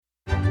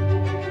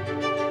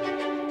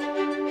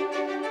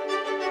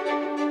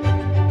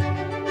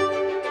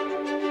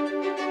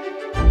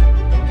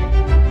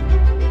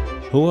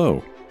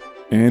Hello,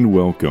 and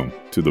welcome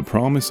to The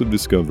Promise of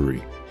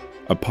Discovery,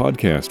 a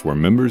podcast where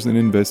members and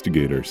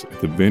investigators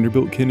at the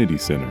Vanderbilt Kennedy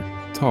Center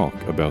talk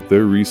about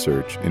their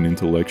research in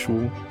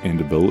intellectual and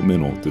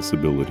developmental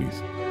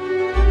disabilities.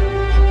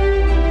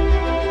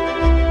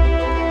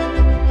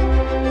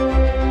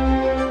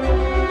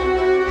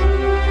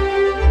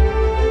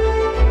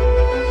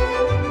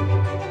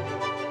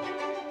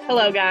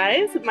 Hello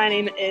guys, my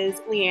name is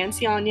Leanne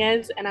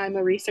Cianez and I'm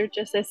a research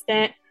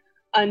assistant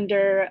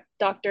under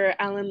Dr.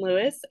 Alan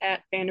Lewis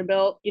at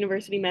Vanderbilt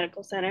University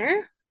Medical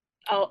Center.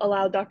 I'll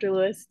allow Dr.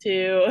 Lewis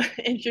to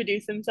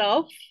introduce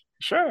himself.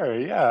 Sure,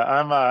 yeah.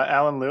 I'm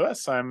Alan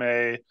Lewis. I'm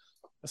a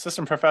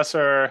assistant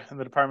professor in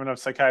the Department of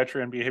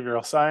Psychiatry and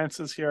Behavioral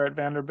Sciences here at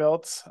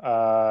Vanderbilt.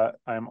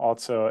 I'm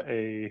also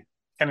a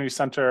Kennedy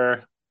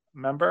Center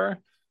member,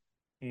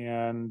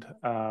 and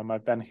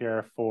I've been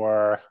here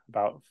for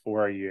about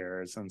 4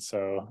 years. And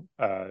so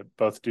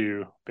both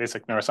do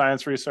basic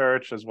neuroscience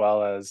research as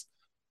well as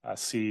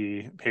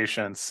see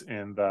patients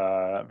in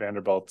the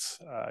Vanderbilt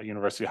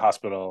University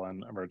Hospital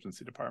and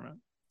Emergency Department.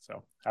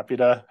 So happy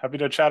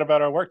to chat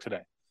about our work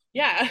today.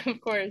 Yeah,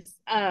 of course.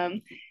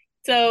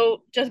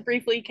 So just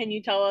briefly, can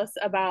you tell us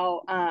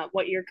about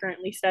what you're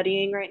currently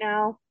studying right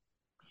now?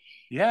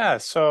 Yeah,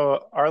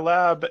 so our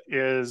lab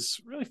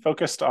is really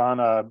focused on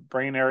a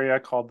brain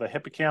area called the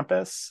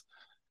hippocampus.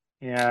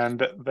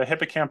 And the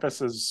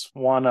hippocampus is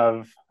one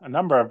of a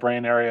number of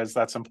brain areas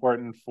that's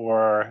important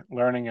for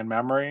learning and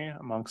memory,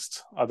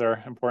 amongst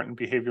other important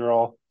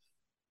behavioral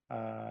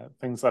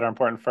things that are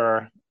important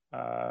for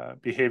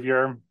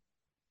behavior.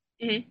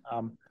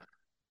 Mm-hmm.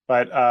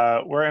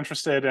 But we're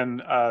interested in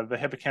the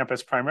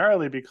hippocampus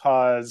primarily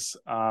because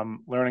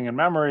learning and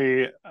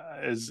memory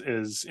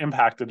is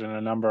impacted in a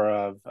number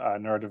of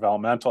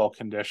neurodevelopmental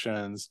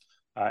conditions,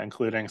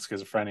 including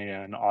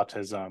schizophrenia and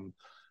autism.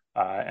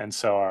 And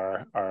so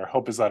our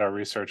hope is that our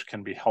research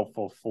can be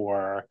helpful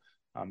for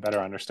better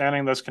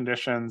understanding those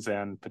conditions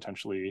and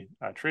potentially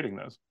treating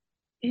those.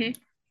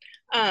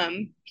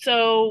 Mm-hmm.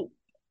 So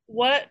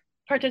what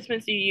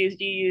participants do you use?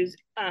 Do you use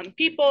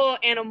people,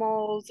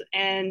 animals,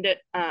 and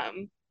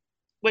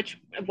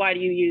why do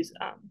you use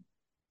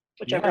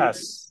whichever?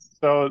 Yes.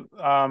 So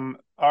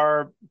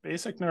our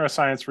basic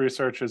neuroscience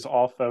research is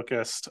all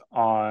focused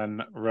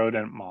on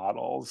rodent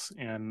models,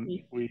 and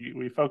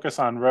we focus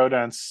on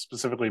rodents,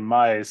 specifically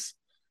mice,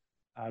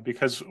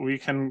 because we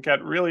can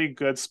get really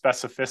good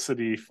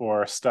specificity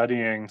for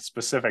studying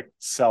specific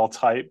cell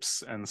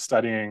types and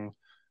studying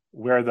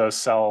where those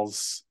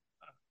cells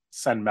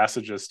send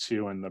messages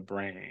to in the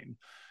brain.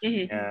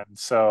 Mm-hmm. And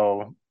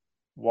so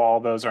while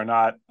those are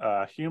not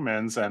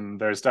humans, and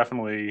there's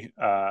definitely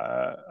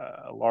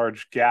a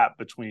large gap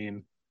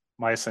between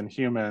mice and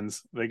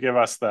humans, they give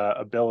us the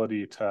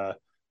ability to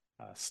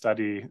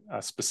study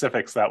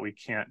specifics that we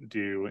can't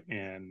do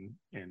in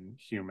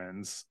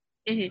humans.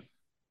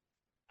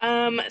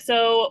 Mm-hmm.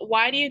 So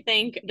why do you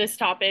think this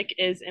topic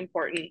is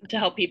important to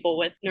help people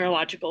with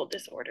neurological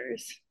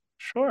disorders?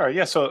 Sure.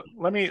 Yeah. So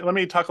let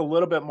me talk a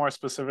little bit more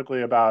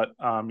specifically about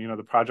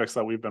the projects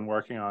that we've been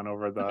working on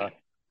over the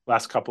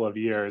last couple of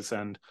years.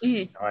 And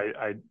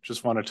I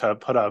just wanted to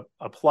put a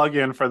plug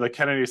in for the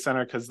Kennedy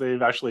Center because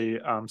they've actually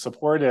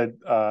supported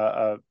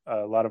a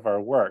lot of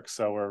our work.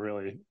 So we're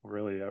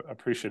really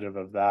appreciative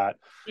of that.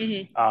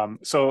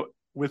 So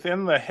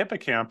within the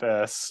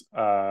hippocampus,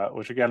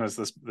 which again is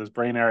this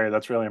brain area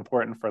that's really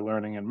important for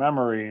learning and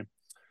memory,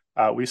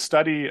 we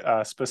study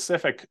a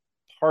specific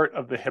part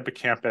of the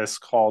hippocampus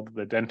called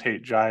the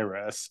dentate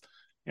gyrus.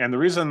 And the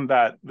reason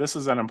that this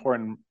is an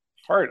important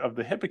part of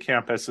the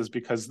hippocampus is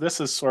because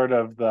this is sort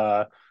of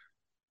the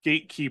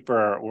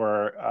gatekeeper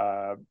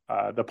or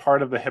the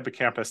part of the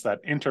hippocampus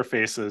that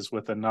interfaces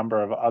with a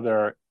number of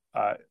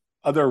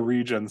other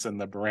regions in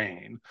the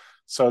brain.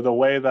 So the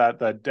way that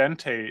the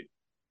dentate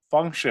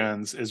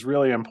functions is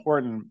really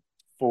important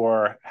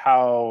for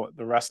how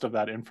the rest of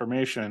that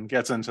information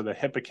gets into the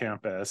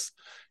hippocampus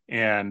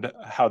and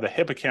how the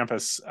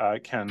hippocampus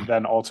can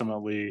then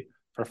ultimately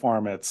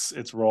perform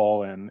its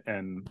role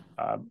in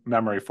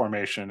memory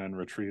formation and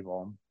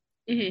retrieval.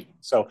 Mm-hmm.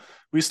 So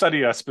we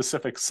study a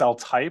specific cell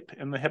type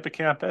in the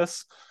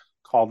hippocampus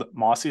called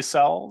Mossy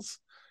cells.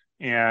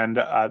 And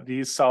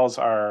these cells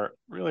are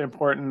really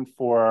important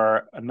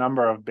for a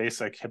number of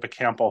basic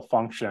hippocampal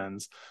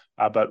functions.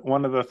 But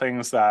one of the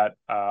things that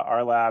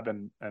our lab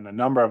and a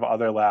number of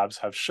other labs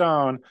have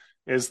shown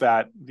is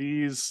that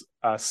these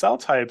cell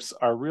types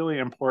are really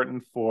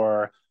important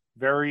for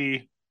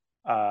very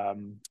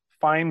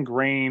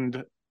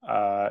fine-grained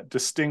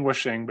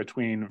distinguishing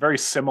between very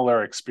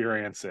similar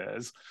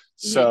experiences.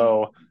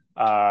 So,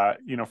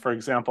 for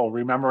example,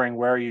 remembering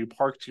where you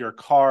parked your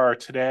car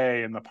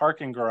today in the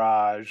parking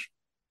garage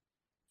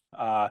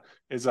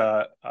is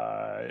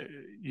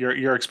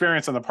your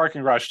experience in the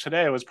parking garage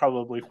today was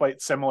probably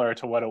quite similar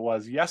to what it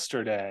was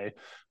yesterday,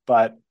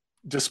 but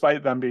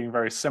despite them being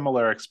very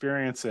similar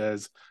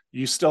experiences,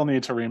 you still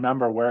need to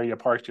remember where you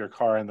parked your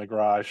car in the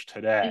garage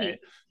today.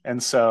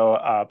 And so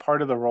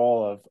part of the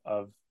role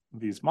of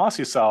these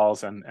Mossy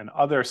cells and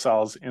other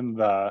cells in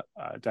the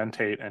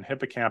dentate and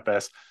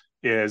hippocampus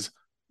is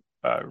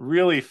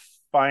really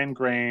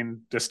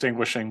fine-grained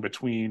distinguishing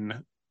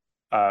between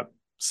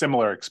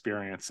similar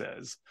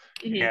experiences.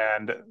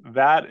 And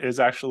that is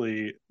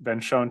actually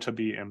been shown to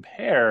be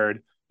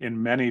impaired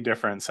in many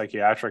different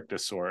psychiatric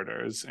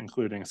disorders,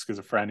 including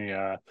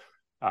schizophrenia,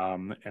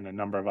 and a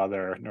number of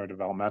other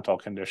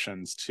neurodevelopmental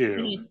conditions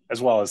too,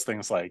 as well as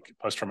things like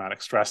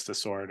post-traumatic stress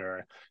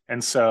disorder.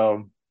 And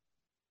so,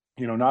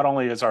 not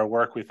only is our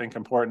work, we think,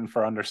 important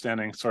for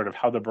understanding sort of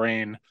how the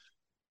brain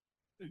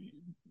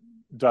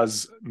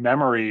does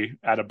memory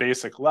at a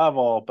basic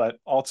level, but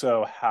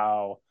also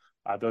how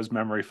those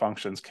memory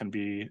functions can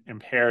be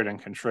impaired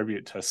and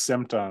contribute to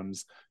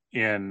symptoms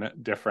in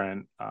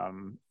different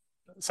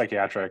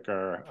psychiatric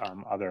or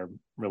other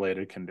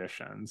related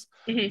conditions.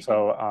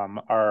 So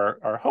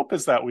our hope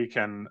is that we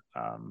can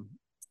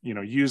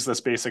use this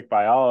basic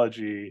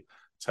biology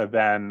to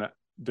then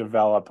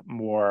develop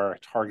more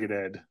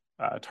targeted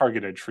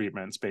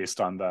treatments based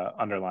on the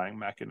underlying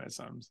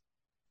mechanisms.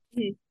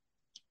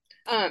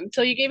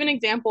 So you gave an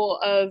example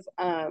of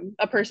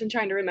a person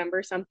trying to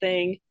remember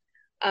something,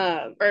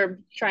 or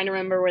trying to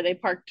remember where they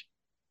parked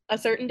a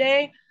certain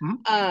day.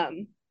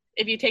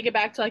 If you take it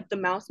back to like the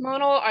mouse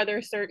model, are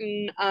there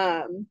certain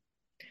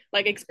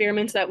like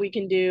experiments that we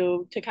can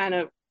do to kind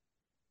of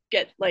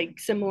get like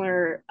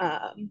similar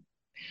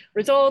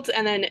results?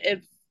 And then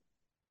if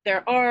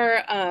there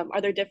are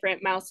there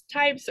different mouse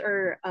types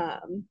or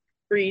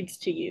breeds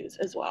to use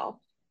as well?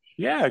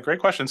 Yeah, great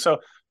question. So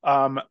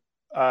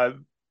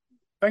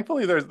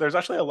thankfully, there's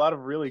actually a lot of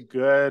really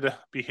good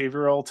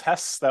behavioral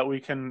tests that we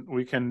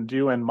can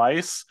do in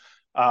mice,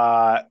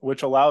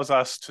 which allows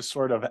us to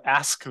sort of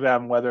ask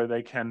them whether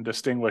they can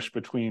distinguish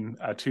between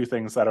two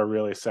things that are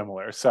really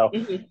similar. So,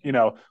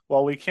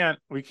 while we can't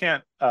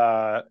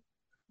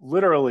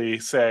literally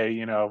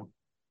say,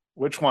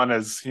 which one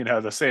is,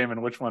 the same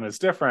and which one is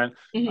different,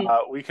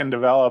 we can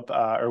develop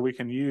or we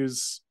can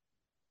use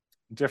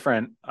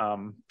different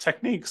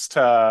techniques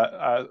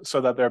to so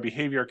that their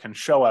behavior can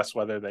show us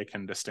whether they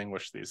can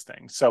distinguish these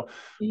things. So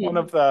one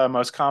of the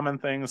most common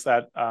things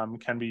that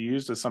can be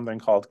used is something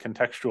called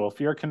contextual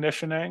fear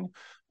conditioning,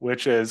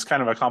 which is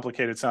kind of a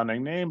complicated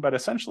sounding name, but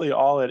essentially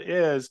all it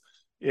is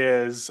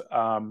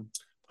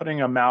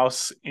putting a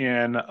mouse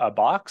in a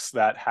box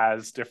that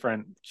has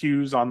different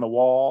cues on the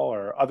wall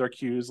or other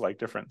cues like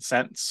different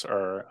scents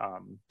or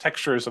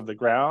textures of the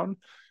ground,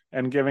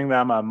 and giving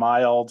them a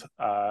mild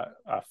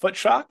foot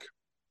shock.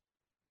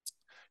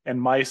 And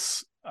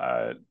mice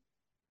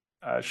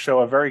show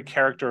a very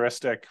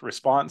characteristic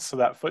response to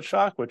that foot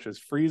shock, which is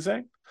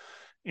freezing.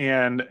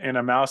 And in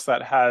a mouse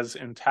that has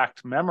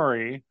intact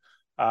memory,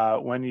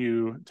 when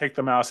you take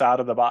the mouse out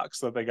of the box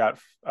that they got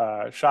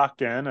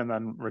shocked in and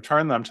then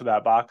return them to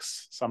that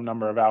box some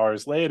number of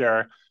hours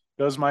later,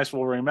 those mice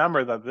will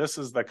remember that this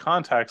is the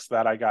context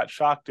that I got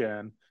shocked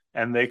in,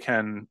 and they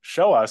can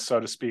show us, so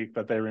to speak,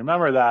 that they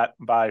remember that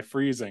by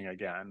freezing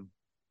again.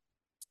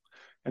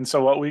 And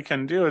so what we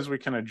can do is we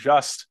can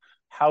adjust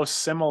how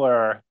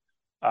similar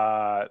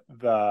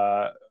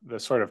the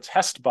sort of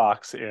test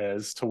box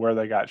is to where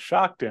they got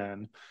shocked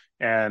in.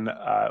 And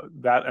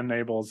that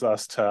enables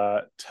us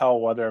to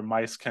tell whether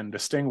mice can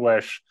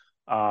distinguish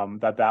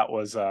that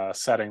was a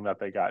setting that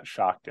they got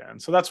shocked in.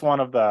 So that's one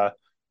of the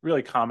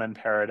really common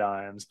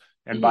paradigms.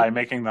 And by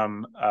making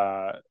them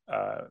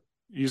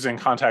using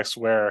contexts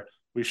where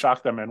we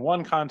shock them in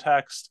one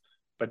context,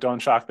 but don't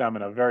shock them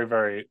in a very,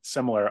 very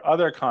similar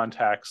other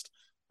context,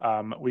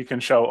 we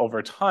can show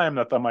over time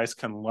that the mice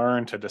can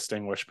learn to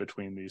distinguish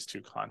between these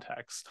two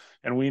contexts.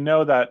 And we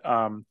know that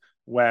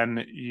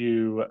when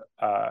you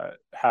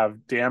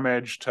have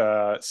damage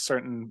to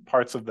certain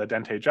parts of the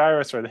dentate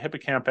gyrus or the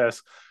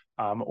hippocampus,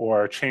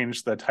 or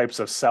change the types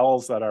of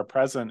cells that are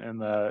present in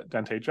the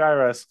dentate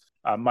gyrus,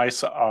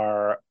 mice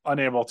are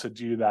unable to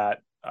do that.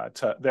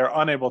 They're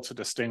unable to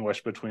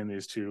distinguish between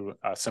these two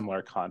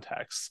similar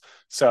contexts.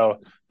 So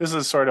this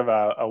is sort of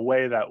a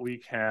way that we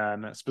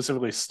can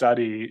specifically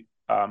study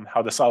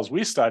how the cells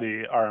we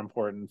study are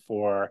important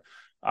for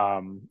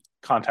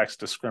context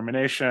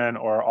discrimination,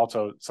 or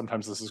also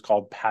sometimes this is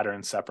called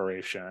pattern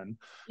separation.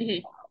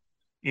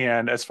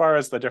 And as far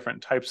as the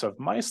different types of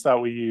mice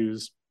that we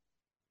use,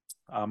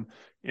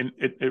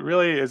 it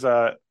really is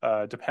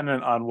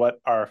dependent on what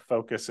our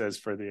focus is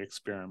for the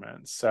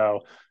experiment.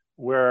 So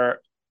we're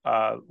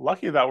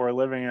lucky that we're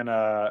living in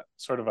a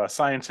sort of a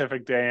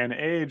scientific day and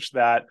age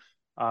that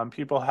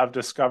people have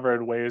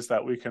discovered ways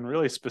that we can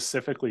really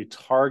specifically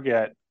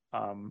target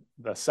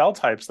the cell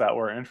types that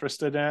we're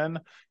interested in,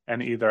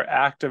 and either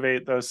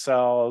activate those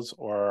cells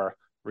or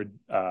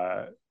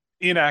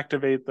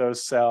inactivate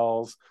those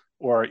cells,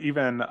 or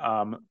even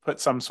put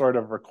some sort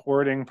of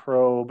recording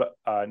probe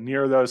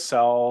near those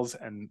cells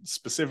and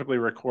specifically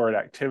record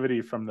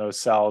activity from those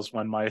cells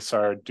when mice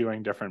are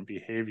doing different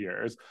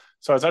behaviors.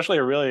 So it's actually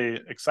a really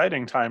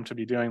exciting time to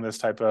be doing this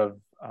type of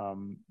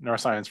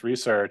neuroscience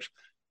research.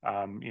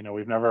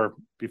 We've never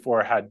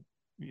before had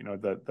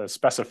the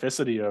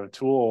specificity of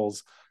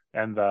tools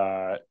and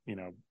the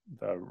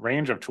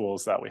range of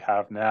tools that we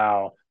have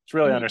now to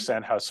really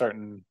understand how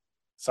certain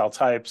cell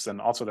types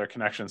and also their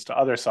connections to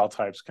other cell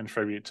types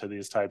contribute to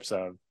these types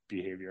of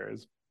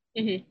behaviors.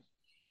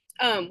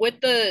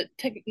 With the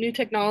new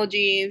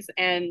technologies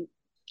and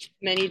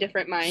many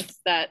different mice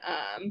that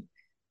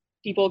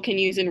people can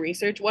use in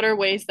research, what are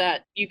ways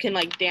that you can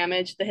like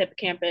damage the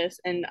hippocampus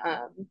and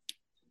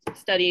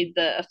study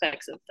the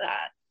effects of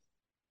that?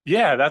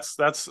 Yeah, that's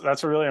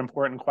a really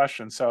important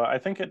question. So I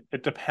think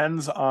it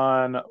depends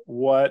on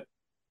what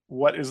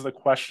is the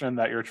question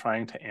that you're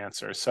trying to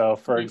answer. So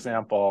for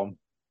example,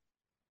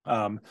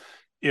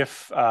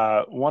 if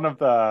one of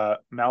the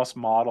mouse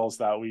models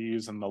that we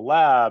use in the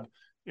lab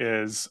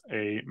is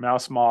a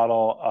mouse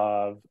model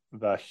of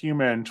the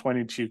human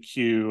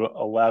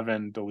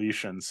 22q11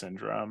 deletion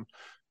syndrome,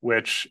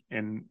 which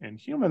in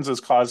humans is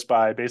caused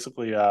by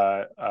basically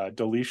a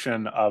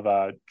deletion of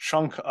a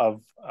chunk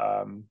of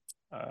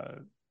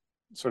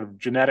sort of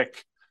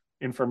genetic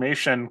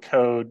information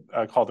code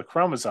called a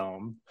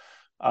chromosome.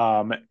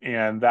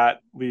 And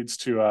that leads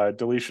to a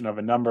deletion of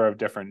a number of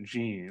different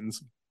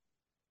genes.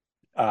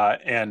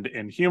 And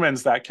in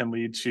humans, that can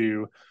lead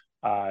to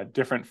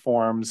different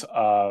forms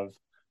of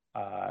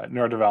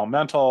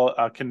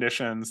neurodevelopmental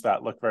conditions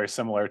that look very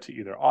similar to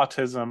either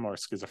autism or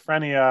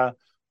schizophrenia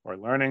or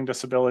learning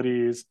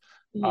disabilities.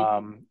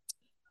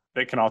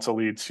 That can also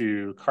lead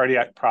to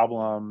cardiac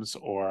problems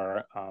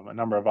or a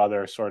number of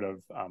other sort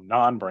of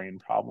non-brain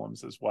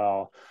problems as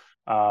well.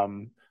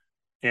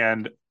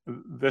 And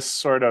this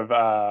sort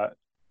of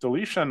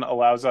deletion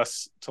allows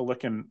us to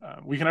look in,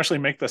 we can actually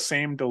make the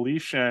same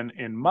deletion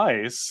in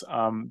mice.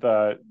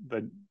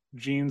 The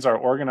genes are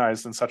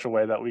organized in such a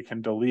way that we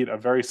can delete a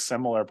very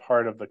similar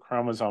part of the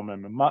chromosome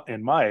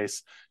in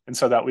mice, and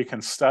so that we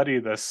can study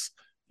this,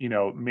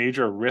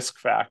 major risk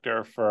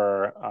factor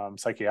for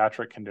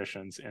psychiatric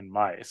conditions in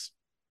mice.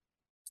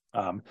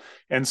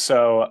 And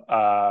so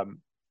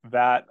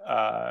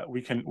that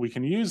we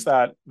can use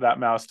that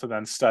mouse to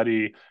then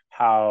study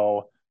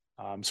how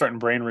certain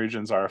brain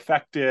regions are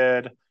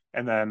affected,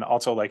 and then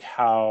also like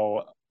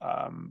how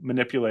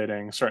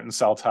manipulating certain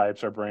cell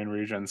types or brain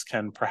regions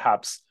can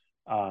perhaps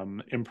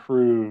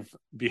improve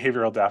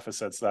behavioral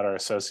deficits that are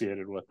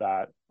associated with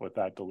that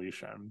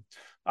deletion.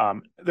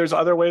 There's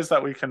other ways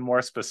that we can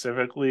more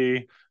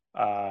specifically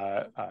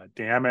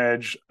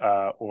damage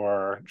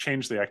or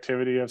change the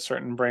activity of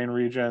certain brain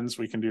regions.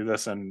 We can do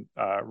this in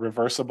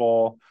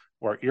reversible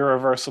or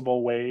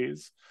irreversible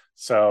ways.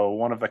 So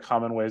one of the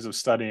common ways of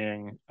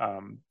studying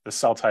the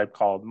cell type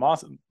called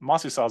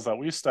mossy cells that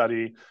we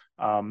study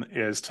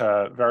is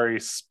to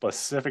very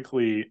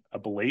specifically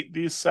ablate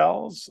these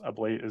cells.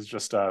 Ablate is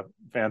just a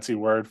fancy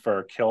word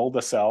for kill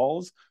the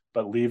cells,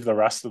 but leave the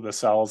rest of the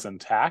cells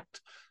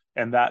intact.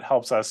 And that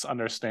helps us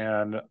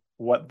understand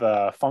what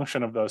the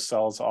function of those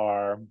cells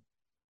are,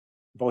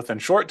 both in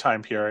short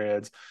time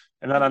periods,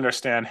 and then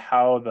understand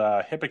how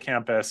the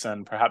hippocampus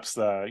and perhaps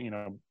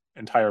the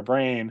entire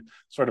brain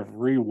sort of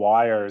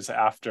rewires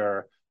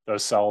after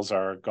those cells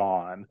are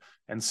gone.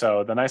 And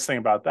so the nice thing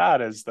about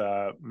that is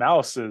the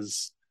mouse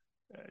is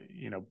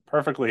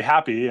perfectly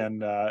happy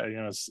and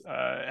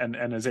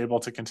and is able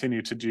to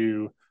continue to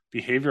do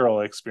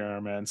behavioral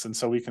experiments, and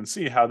so we can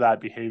see how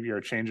that behavior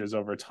changes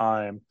over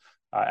time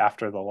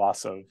after the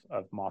loss of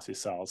mossy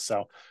cells.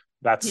 So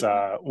that's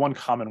one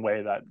common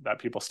way that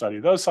people study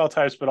those cell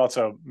types, but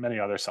also many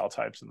other cell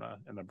types in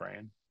the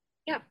brain.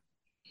 Yeah.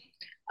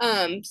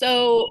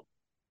 So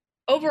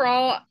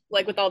overall,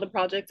 like with all the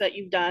projects that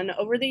you've done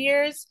over the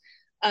years,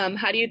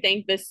 how do you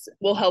think this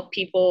will help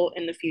people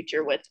in the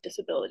future with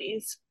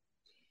disabilities?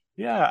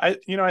 Yeah,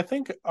 I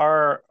think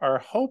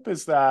our hope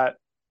is that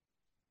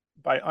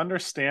by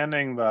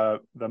understanding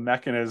the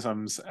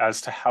mechanisms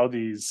as to how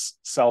these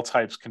cell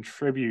types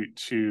contribute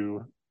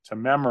to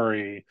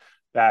memory,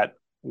 that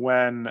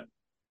when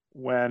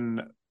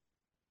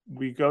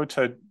we go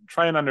to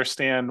try and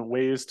understand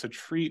ways to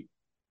treat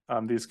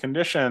these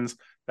conditions,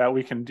 that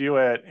we can do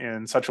it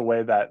in such a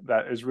way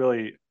that is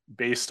really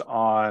based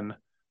on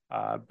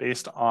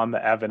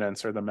the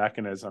evidence or the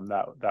mechanism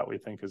that we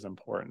think is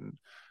important.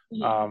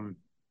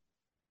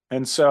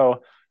 And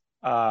so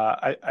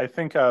I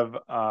think of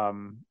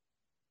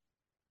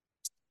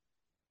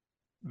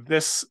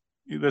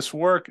this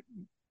work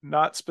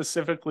not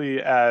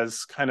specifically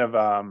as kind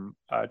of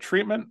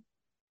treatment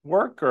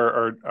work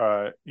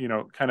or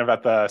kind of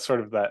at the sort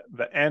of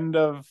the end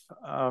of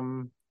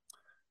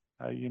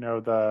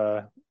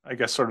I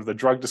guess sort of the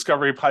drug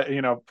discovery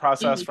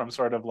process from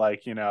sort of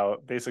like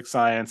basic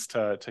science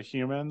to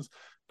humans,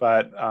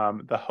 but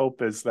the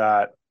hope is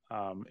that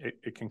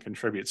it can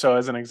contribute. So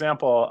as an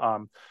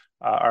example,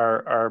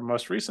 our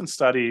most recent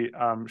study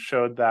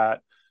showed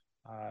that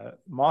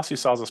mossy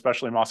cells,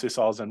 especially mossy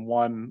cells in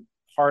one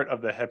part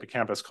of the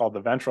hippocampus called the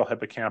ventral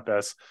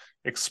hippocampus,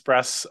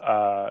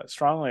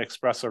 strongly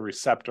express a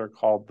receptor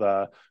called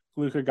the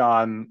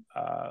glucagon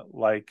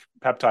like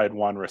peptide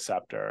 1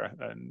 receptor,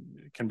 and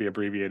it can be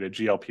abbreviated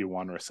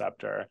GLP-1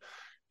 receptor.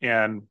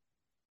 And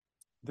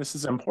this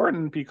is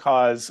important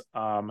because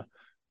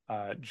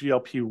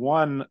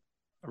GLP-1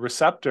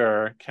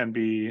 receptor can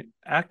be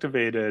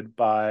activated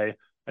by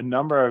a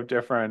number of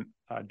different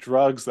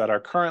drugs that are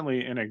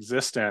currently in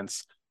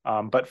existence,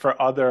 but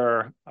for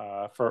other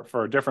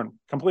for different,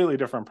 completely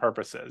different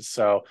purposes.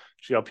 So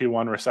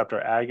GLP-1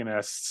 receptor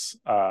agonists,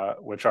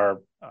 which are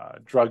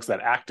drugs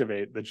that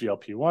activate the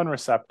GLP-1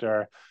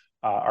 receptor,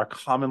 are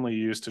commonly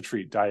used to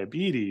treat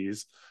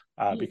diabetes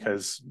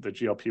because the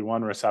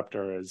GLP-1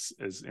 receptor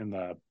is in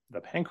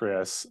the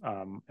pancreas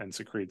and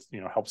secretes,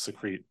 helps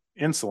secrete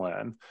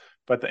insulin.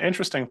 But the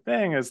interesting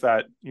thing is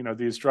that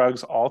these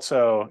drugs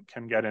also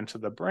can get into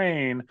the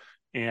brain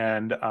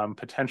and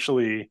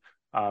potentially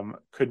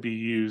could be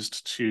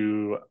used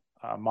to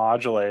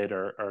modulate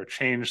or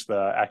change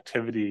the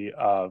activity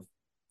of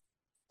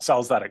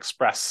cells that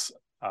express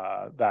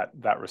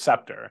that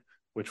receptor,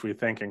 which we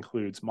think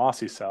includes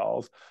MOSI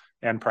cells,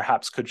 and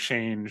perhaps could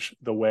change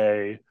the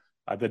way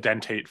the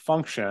dentate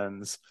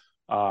functions.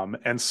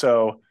 And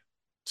so,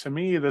 to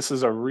me, this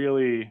is a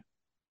really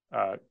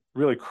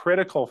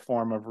critical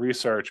form of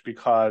research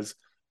because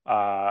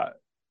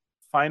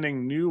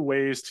finding new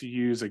ways to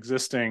use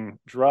existing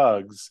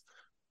drugs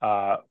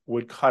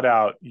would cut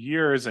out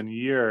years and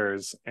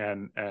years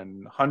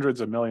and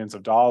hundreds of millions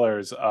of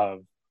dollars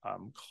of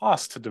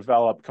cost to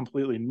develop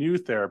completely new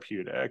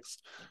therapeutics.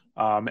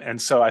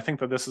 And so I think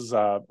that this is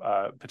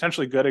a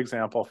potentially good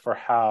example for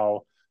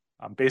how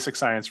basic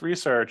science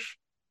research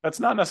that's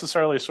not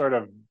necessarily sort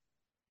of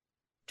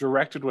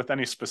directed with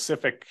any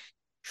specific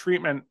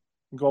treatment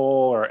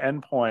goal or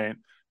endpoint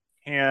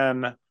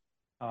can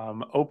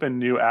open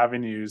new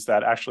avenues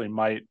that actually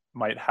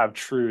might have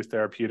true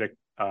therapeutic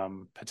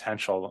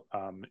potential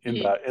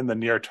in the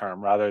near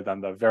term rather than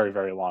the very,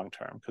 very long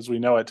term, because we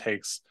know it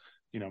takes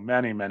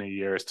many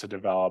years to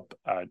develop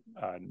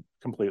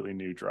completely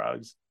new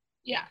drugs.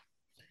 Yeah.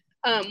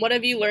 What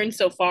have you learned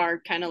so far,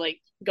 kind of like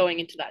going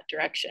into that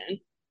direction?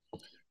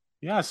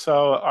 Yeah,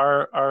 so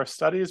our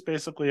studies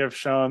basically have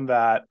shown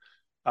that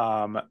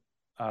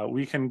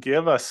we can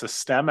give a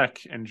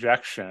systemic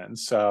injection.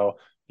 So,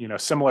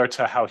 similar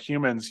to how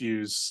humans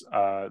use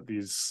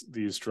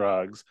these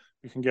drugs,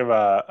 we can give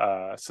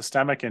a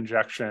systemic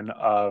injection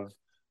of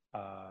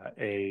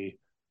a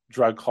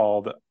drug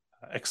called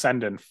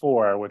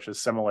Exendin-4, which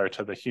is similar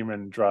to the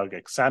human drug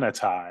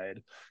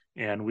exenatide,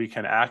 and we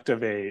can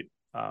activate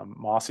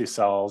MOSI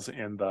cells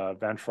in the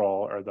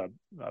ventral, or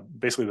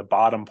basically the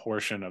bottom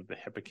portion of the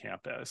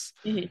hippocampus.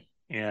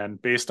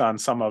 And based on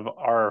some of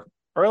our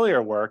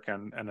earlier work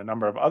and a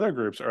number of other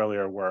groups'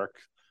 earlier work,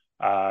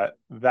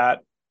 that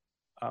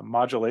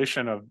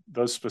modulation of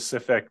those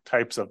specific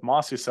types of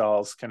MOSI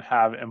cells can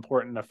have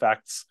important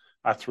effects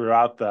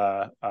throughout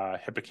the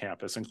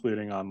hippocampus,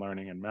 including on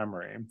learning and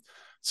memory.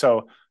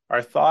 So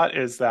our thought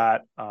is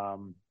that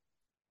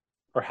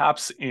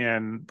perhaps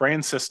in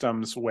brain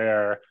systems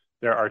where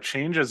there are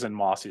changes in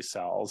MOSI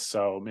cells,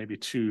 so maybe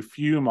too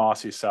few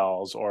MOSI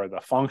cells, or the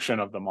function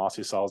of the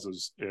MOSI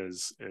cells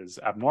is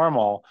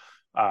abnormal,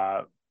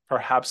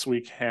 perhaps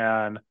we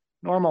can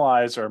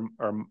normalize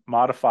or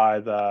modify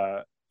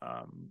the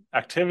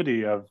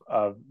activity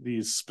of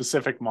these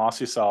specific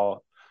MOSI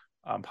cell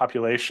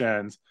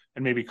populations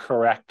and maybe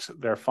correct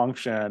their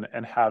function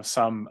and have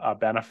some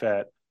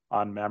benefit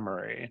on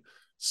memory.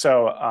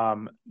 So,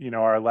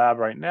 our lab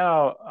right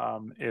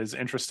now is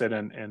interested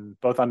in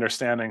both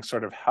understanding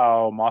sort of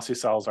how MOSI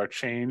cells are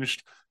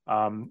changed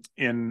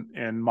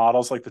in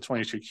models like the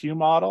 22q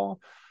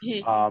model,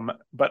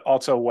 but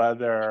also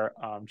whether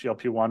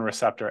GLP-1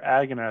 receptor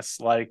agonists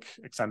like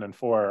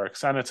Exendin-4 or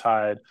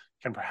exenatide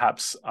can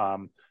perhaps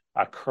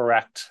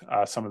correct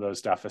some of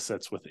those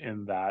deficits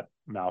within that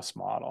mouse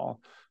model.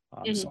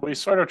 So we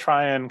sort of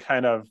try and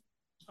kind of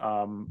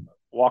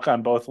walk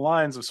on both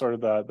lines of sort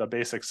of the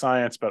basic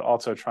science, but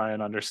also try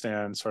and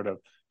understand sort of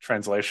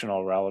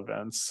translational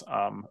relevance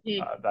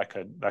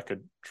that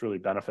could truly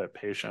benefit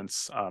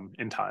patients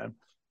in time.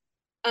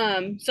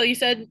 So you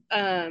said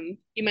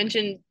you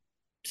mentioned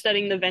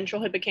studying the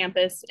ventral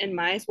hippocampus in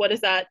mice. What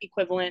is that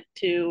equivalent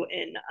to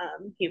in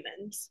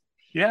humans?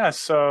 Yeah,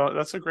 so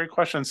that's a great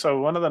question. So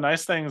one of the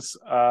nice things,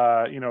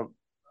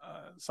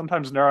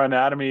 sometimes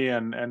neuroanatomy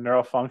and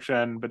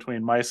neurofunction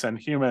between mice and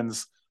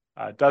humans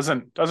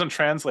doesn't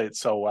translate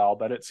so well,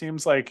 but it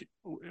seems like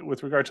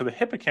with regard to the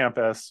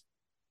hippocampus,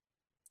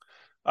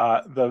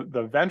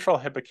 the ventral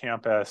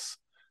hippocampus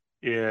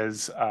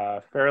is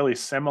fairly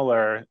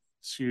similar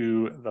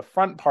to the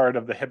front part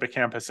of the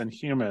hippocampus in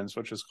humans,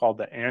 which is called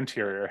the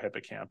anterior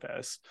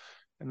hippocampus.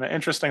 And the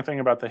interesting thing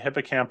about the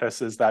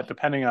hippocampus is that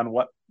depending on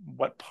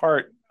what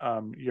part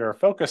you're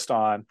focused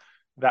on,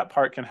 that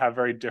part can have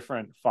very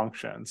different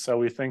functions. So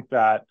we think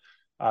that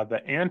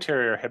the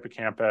anterior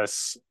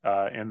hippocampus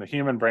in the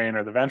human brain,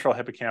 or the ventral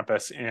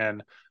hippocampus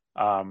in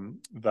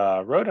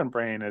the rodent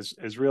brain,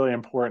 is really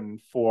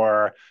important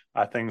for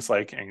things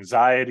like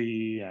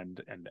anxiety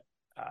and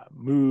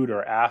mood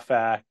or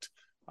affect,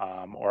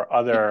 or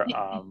other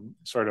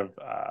sort of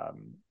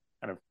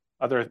kind of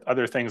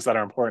other things that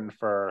are important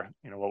for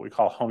what we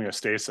call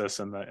homeostasis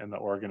in the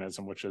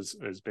organism, which is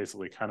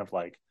basically kind of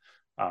like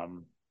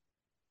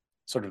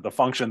sort of the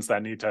functions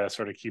that need to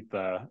sort of keep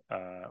the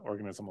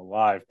organism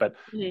alive. But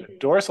the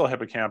dorsal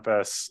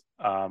hippocampus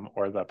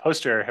or the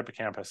posterior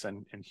hippocampus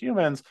in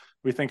humans,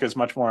 we think is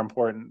much more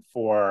important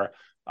for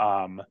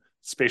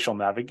spatial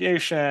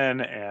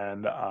navigation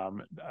and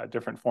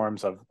different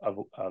forms of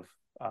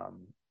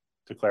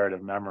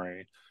declarative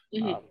memory.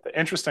 Mm-hmm. The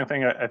interesting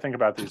thing I think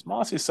about these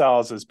mossy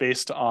cells is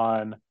based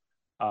on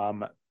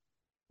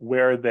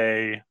where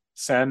they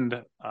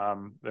send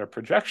their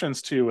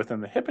projections to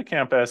within the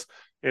hippocampus,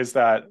 is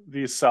that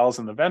these cells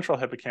in the ventral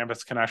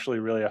hippocampus can actually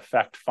really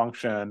affect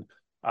function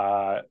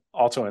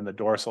also in the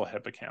dorsal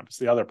hippocampus,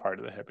 the other part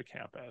of the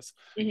hippocampus.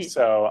 Mm-hmm.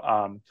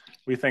 So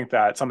we think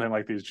that something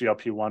like these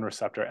GLP-1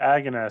 receptor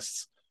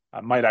agonists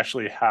might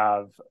actually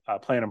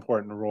play an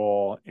important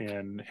role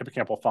in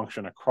hippocampal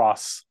function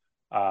across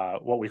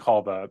what we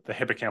call the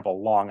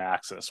hippocampal long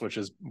axis, which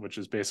is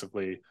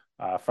basically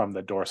from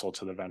the dorsal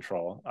to the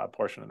ventral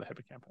portion of the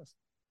hippocampus.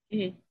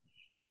 Mm-hmm.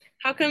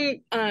 How come,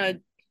 do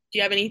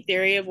you have any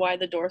theory of why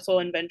the dorsal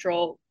and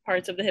ventral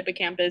parts of the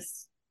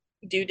hippocampus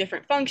do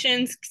different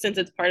functions, since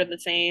it's part of the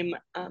same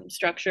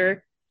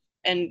structure,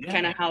 and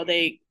kind of how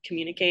they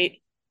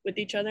communicate with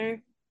each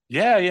other?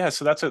 Yeah.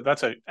 So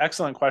that's an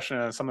excellent question,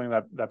 and it's something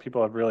that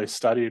people have really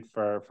studied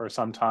for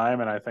some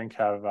time, and I think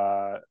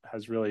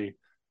has really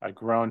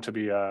grown to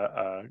be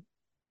a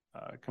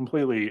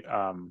completely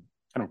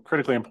kind of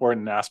critically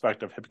important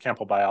aspect of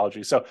hippocampal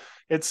biology. So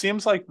it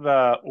seems like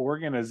the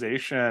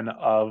organization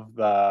of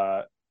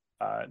the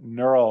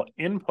neural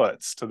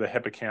inputs to the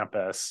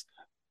hippocampus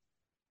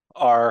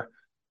are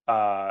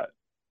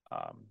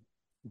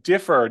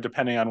differ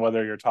depending on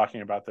whether you're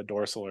talking about the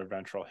dorsal or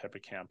ventral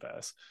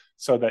hippocampus.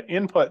 So the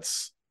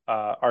inputs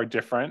are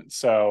different.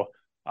 So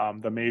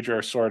the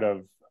major sort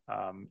of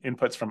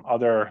inputs from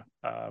other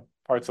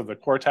parts of the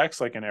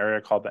cortex, like an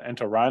area called the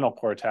entorhinal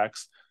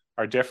cortex,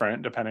 are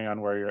different depending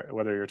on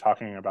whether you're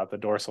talking about the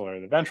dorsal or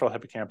the ventral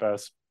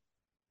hippocampus.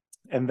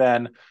 And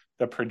then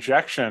the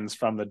projections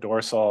from the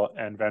dorsal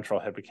and ventral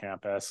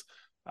hippocampus,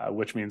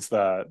 which means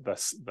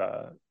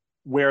the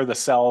where the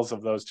cells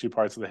of those two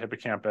parts of the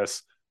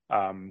hippocampus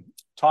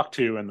talk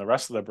to in the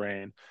rest of the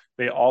brain,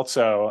 they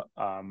also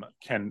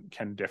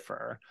can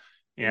differ.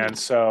 And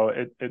so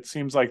it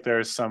seems like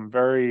there's some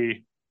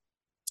very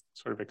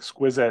sort of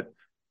exquisite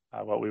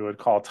what we would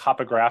call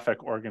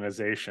topographic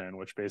organization,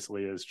 which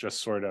basically is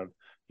just sort of,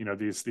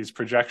 these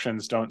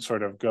projections don't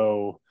sort of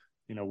go,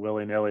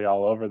 willy-nilly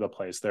all over the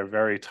place. They're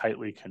very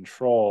tightly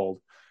controlled.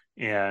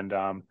 And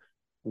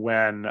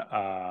when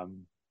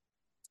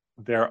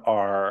there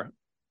are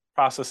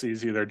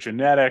processes, either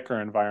genetic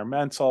or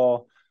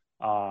environmental,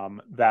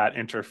 that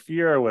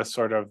interfere with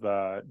sort of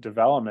the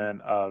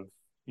development of,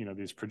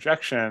 these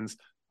projections,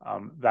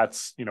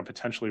 that's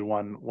potentially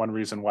one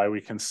reason why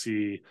we can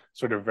see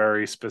sort of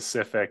very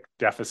specific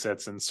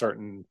deficits in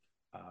certain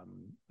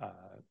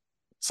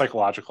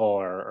psychological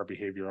or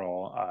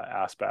behavioral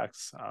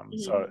aspects.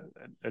 So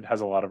it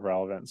has a lot of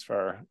relevance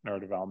for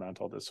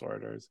neurodevelopmental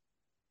disorders.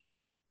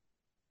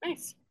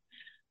 Nice.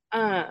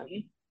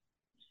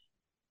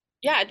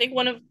 Yeah, I think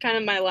one of kind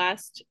of my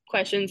last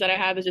questions that I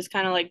have is just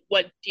kind of like,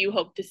 what do you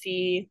hope to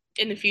see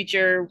in the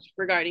future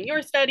regarding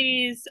your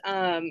studies,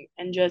 and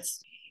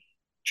just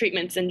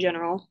treatments in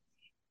general?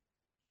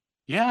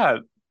 Yeah,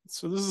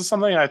 so this is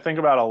something I think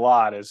about a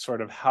lot, is sort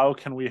of how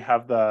can we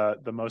have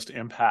the most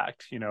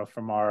impact,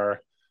 from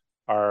our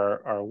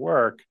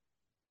work.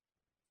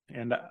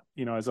 And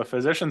as a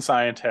physician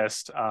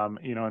scientist,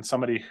 and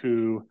somebody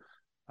who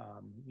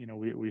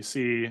we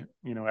see,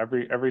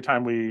 every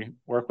time we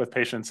work with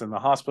patients in the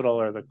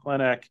hospital or the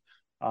clinic,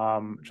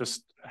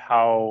 just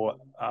how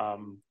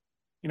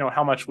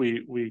how much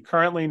we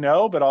currently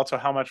know, but also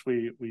how much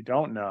we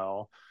don't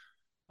know.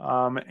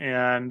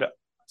 And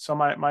so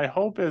my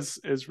hope is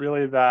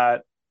really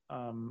that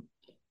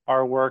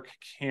our work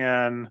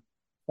can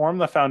form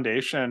the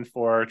foundation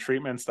for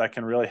treatments that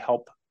can really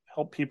help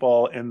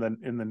people in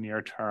the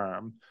near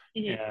term.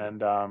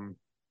 And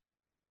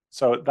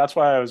so that's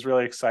why I was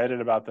really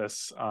excited about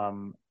this.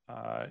 Some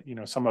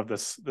of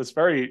this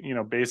very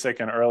basic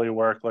and early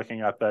work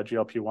looking at the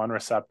GLP-1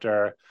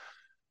 receptor.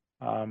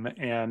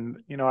 And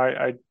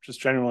I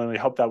just genuinely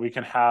hope that we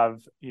can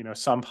have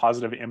some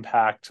positive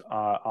impact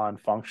on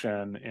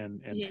function in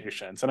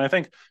patients. And I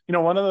think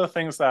one of the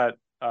things that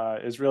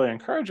is really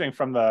encouraging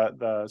from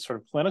the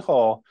sort of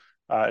clinical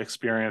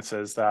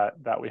experiences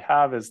that we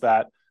have is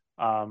that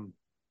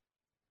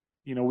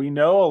we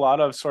know a lot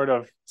of sort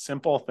of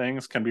simple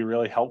things can be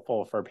really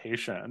helpful for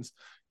patients.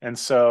 And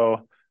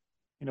so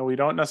we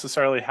don't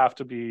necessarily have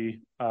to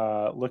be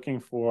looking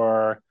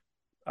for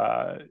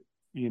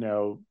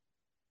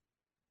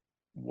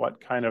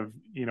what kind of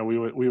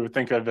we would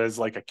think of as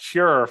like a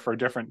cure for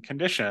different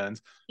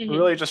conditions. We're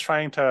really just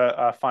trying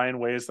to find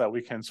ways that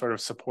we can sort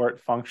of support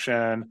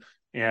function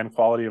and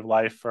quality of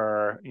life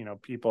for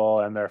people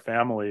and their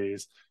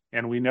families.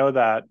 And we know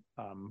that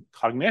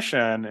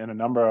cognition in a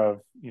number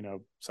of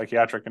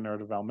psychiatric and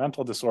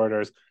neurodevelopmental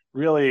disorders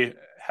really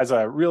has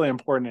a really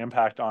important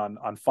impact on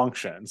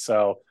function.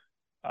 So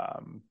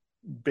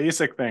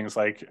basic things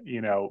like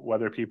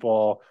whether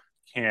people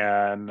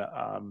can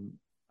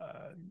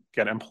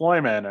get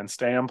employment and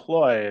stay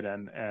employed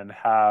and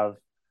have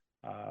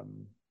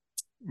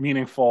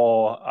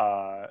meaningful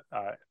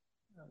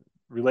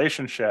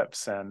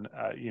relationships and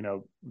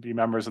be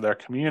members of their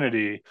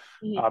community.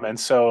 Mm-hmm. And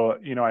so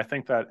I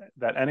think that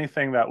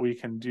anything that we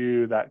can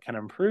do that can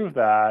improve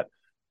that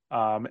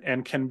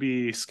and can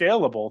be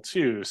scalable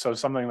too, so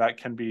something that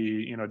can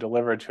be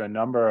delivered to a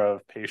number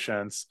of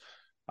patients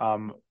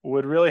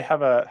would really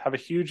have a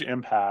huge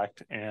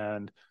impact.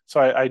 And so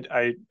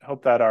I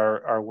hope that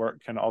our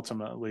work can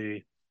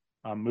ultimately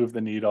move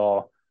the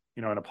needle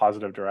in a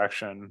positive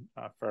direction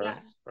for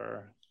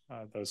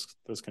those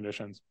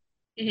conditions.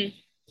 Mm-hmm.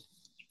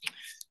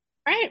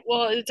 All right.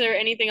 Well, is there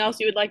anything else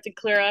you would like to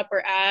clear up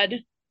or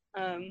add?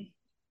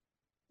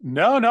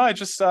 No, I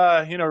just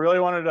really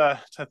wanted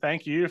to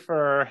thank you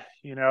for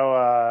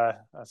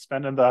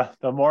spending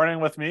the morning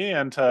with me,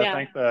 and to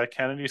thank the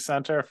Kennedy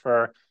Center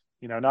for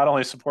not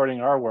only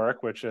supporting our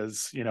work, which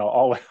is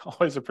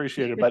always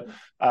appreciated, but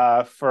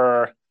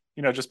for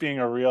just being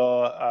a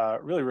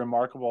really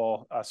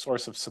remarkable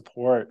source of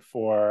support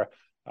for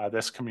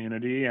this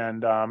community.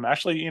 And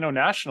actually,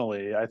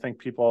 nationally, I think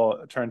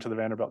people turn to the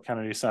Vanderbilt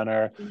Kennedy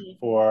Center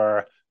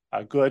for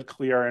good,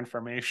 clear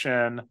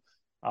information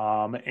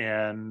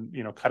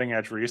and cutting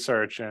edge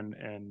research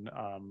in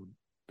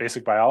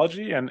basic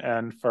biology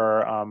and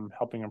for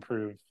helping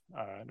improve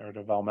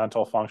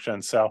neurodevelopmental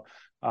function. So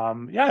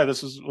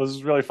this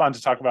was really fun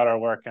to talk about our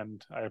work,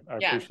 and I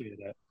appreciate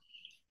it.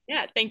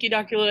 Yeah, thank you,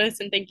 Dr. Lewis,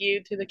 and thank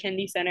you to the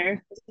Kennedy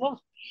Center as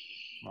well.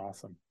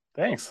 Awesome.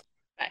 Thanks.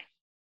 Bye.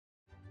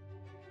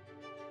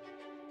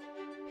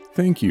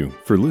 Thank you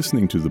for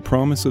listening to The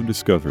Promise of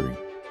Discovery.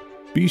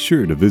 Be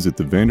sure to visit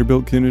the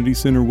Vanderbilt Kennedy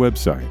Center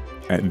website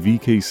at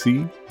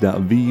vkc.vumc.org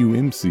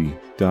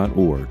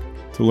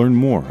to learn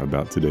more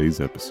about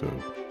today's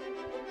episode.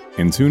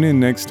 And tune in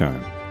next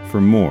time for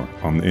more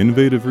on the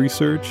innovative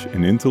research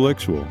in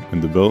intellectual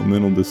and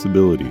developmental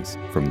disabilities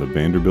from the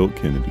Vanderbilt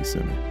Kennedy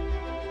Center.